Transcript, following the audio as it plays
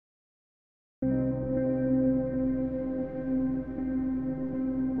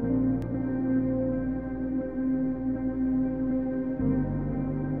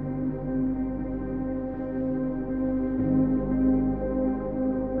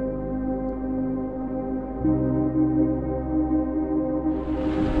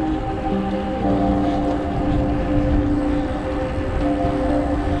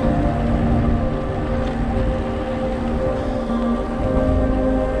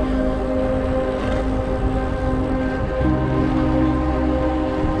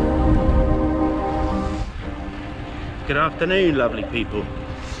Good afternoon, lovely people.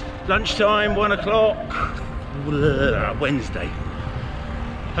 Lunchtime, 1 o'clock, Wednesday.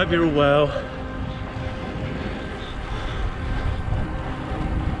 Hope you're all well.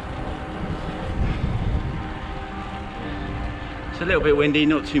 It's a little bit windy,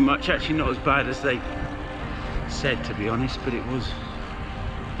 not too much, actually not as bad as they said, to be honest, but it was.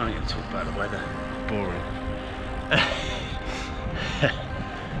 I ain't going to talk about the weather, boring.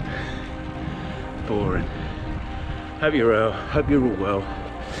 Boring. Hope you're well, hope you're all well.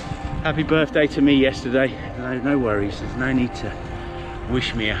 Happy birthday to me yesterday. No worries, there's no need to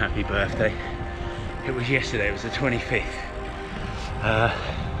wish me a happy birthday. It was yesterday, it was the 25th.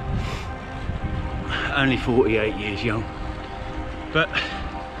 Only 48 years young. But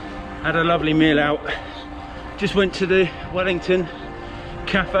had a lovely meal out. Just went to the Wellington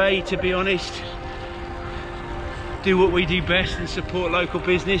Cafe, to be honest. Do what we do best and support local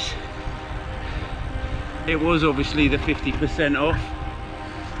business. It was obviously the 50% off,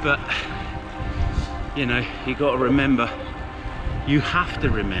 but you know, you got to remember, you have to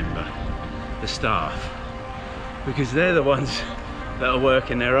remember the staff, because they're the ones that are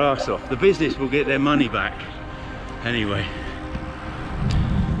working their arse off. The business will get their money back anyway.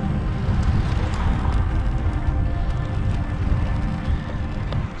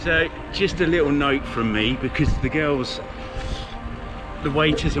 So just a little note from me, because the girls, the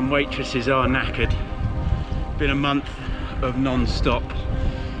waiters and waitresses are knackered. Been a month of non-stop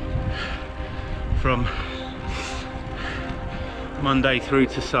from Monday through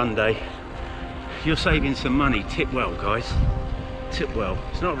to Sunday. You're saving some money. Tip well, guys. Tip well.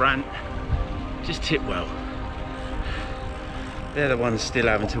 It's not rant, just tip well. They're the ones still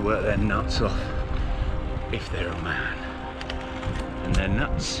having to work their nuts off if they're a man, and they're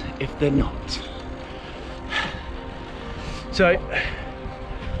nuts if they're not. So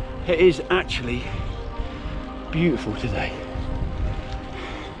it is actually beautiful today,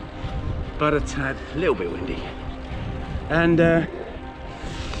 but a tad, a little bit windy, and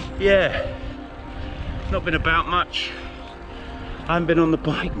yeah, not been about much. I haven't been on the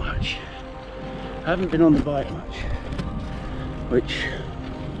bike much. Which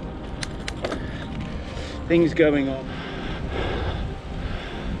things going on.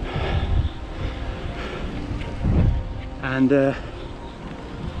 And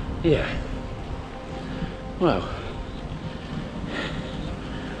yeah. Well,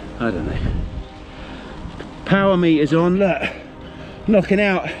 I don't know. Power meter's on, look, knocking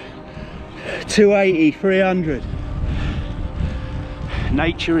out 280, 300.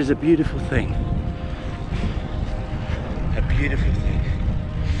 Nature is a beautiful thing. A beautiful thing.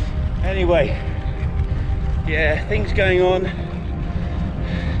 Anyway, yeah, things going on.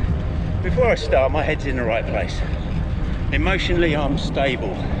 Before I start, my head's in the right place. Emotionally, I'm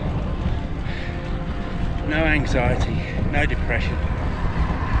stable. No anxiety, no depression.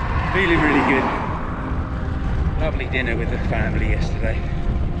 Feeling really good. Lovely dinner with the family yesterday.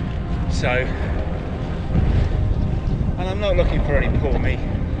 So, and I'm not looking for any poor me.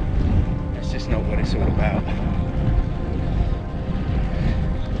 That's just not what it's all about.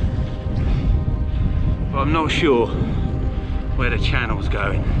 But I'm not sure where the channel's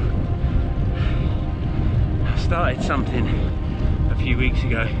going. I started something a few weeks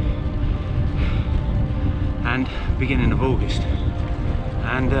ago, and beginning of August,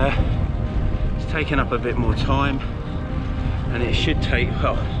 and it's taken up a bit more time, and it should take,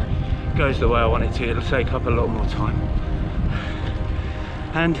 well, goes the way I want it to, it'll take up a lot more time.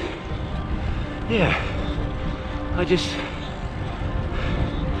 And yeah, I just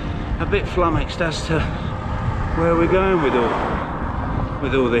a bit flummoxed as to where we're going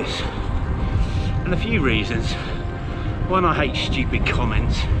with all this, and a few reasons. One, I hate stupid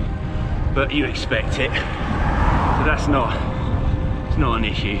comments, but you expect it, so that's not, it's not an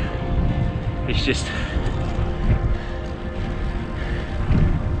issue. It's just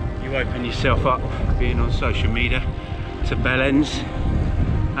you open yourself up being on social media to bellends,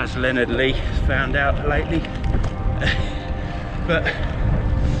 as Leonard Lee has found out lately. But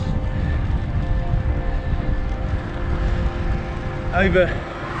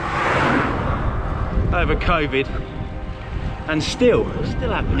over COVID, and still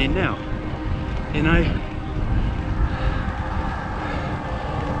happening now, you know.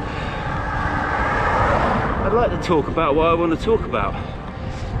 I'd like to talk about what I want to talk about,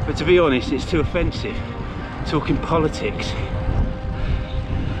 but to be honest, it's too offensive. talking politics,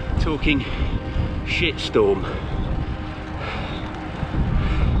 talking shitstorm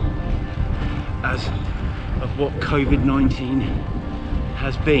as of what COVID-19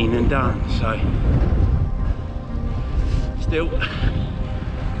 has been and done. So still,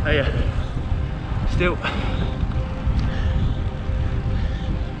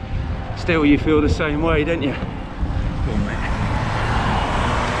 still you feel the same way, don't you? Go on, mate.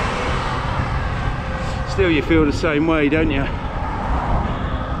 Still you feel the same way, don't you?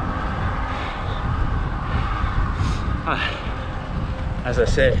 As I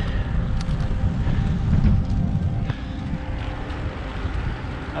said,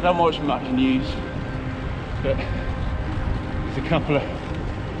 I don't watch much news, but there's a couple of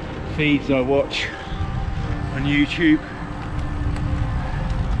feeds I watch on YouTube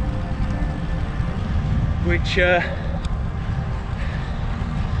which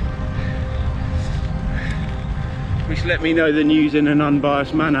let me know the news in an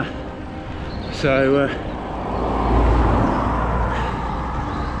unbiased manner. So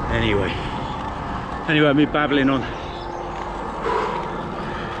anyway, I've been babbling on.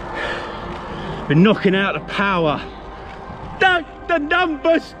 Been knocking out the power. Don't the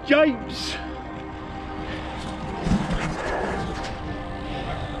numbers, James.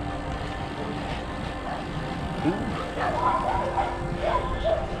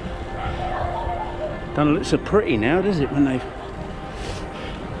 Doesn't look so pretty now, does it, when they've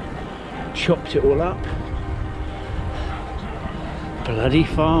chopped it all up? Bloody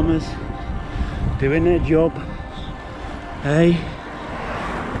farmers doing their job, eh?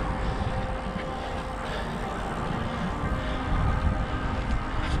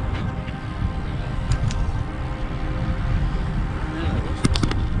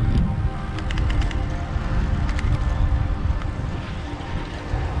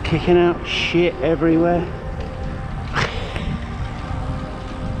 Kicking out shit everywhere.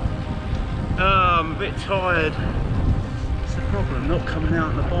 Oh, I'm a bit tired. That's the problem, not coming out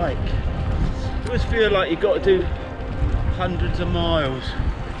on the bike. I always feel like you've got to do hundreds of miles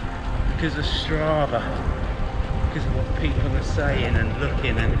because of Strava, because of what people are saying and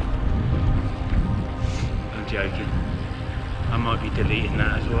looking. And I'm joking, I might be deleting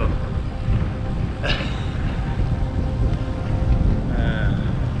that as well.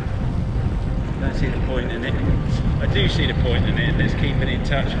 Don't see the point in it. I do see the point in it. Let's keep in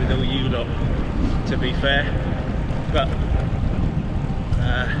touch with all you lot, to be fair. But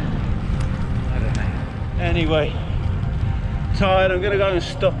I don't know. Anyway, tired. I'm going to go and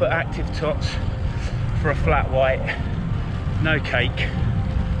stop at Active Tots for a flat white. No cake.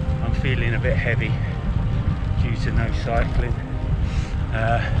 I'm feeling a bit heavy due to no cycling.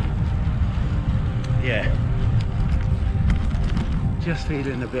 Yeah, just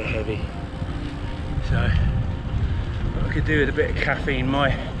feeling a bit heavy. So what I could do with a bit of caffeine,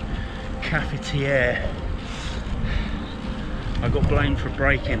 my cafetiere. I got blamed for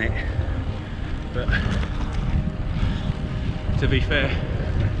breaking it, but to be fair,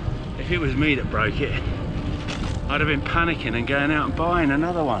 if it was me that broke it, I'd have been panicking and going out and buying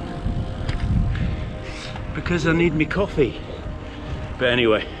another one because I need me coffee. But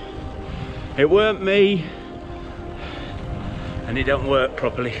anyway, it weren't me, and it don't work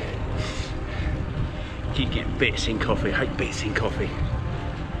properly. Keep getting bits in coffee. Hate bits in coffee.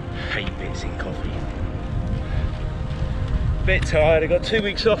 Hate bits in coffee. Bit tired. I got 2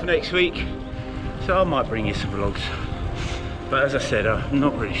 weeks off next week, so I might bring you some vlogs. But as I said, I'm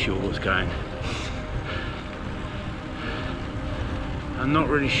not really sure what's going. I'm not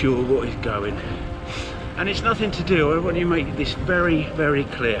really sure what is going, and it's nothing to do. I want you to make this very, very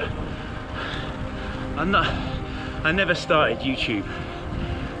clear. I never started YouTube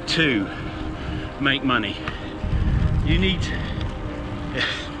to make money. You need to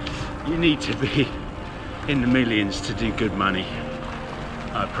be in the millions to do good money.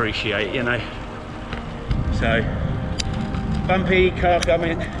 I appreciate, you know. So bumpy car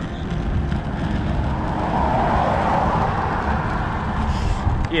coming.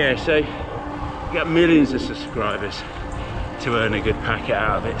 Yeah, so you got millions of subscribers to earn a good packet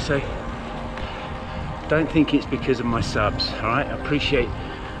out of it. So don't think it's because of my subs, all right? I appreciate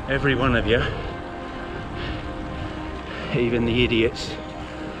every one of you. Even the idiots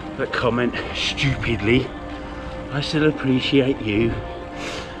that comment stupidly, I still appreciate you.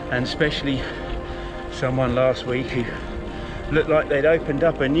 And especially someone last week who looked like they'd opened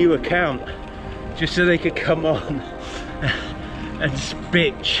up a new account just so they could come on and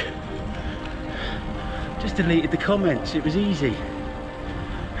bitch. Just deleted the comments, it was easy.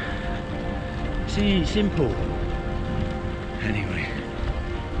 See, simple.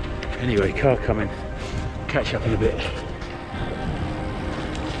 Anyway, car coming. catch up in a bit.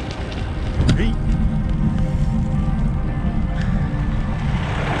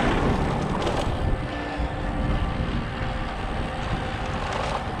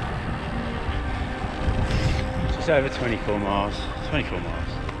 Just over 24 miles. 24 miles.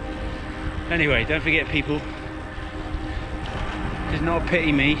 Anyway, don't forget people, it's not a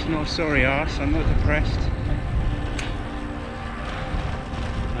pity me, it's not a sorry ass, I'm not depressed.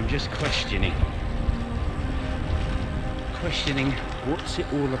 I'm just questioning what's it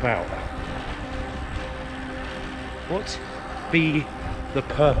all about? What be the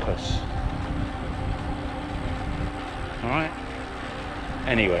purpose? Alright?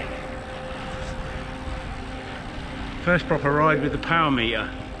 Anyway. First proper ride with the power meter.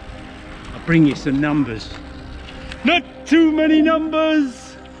 I'll bring you some numbers. Not too many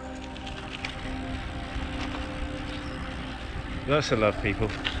numbers! Lots of love, people.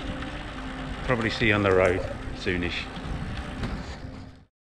 Probably see you on the road soonish.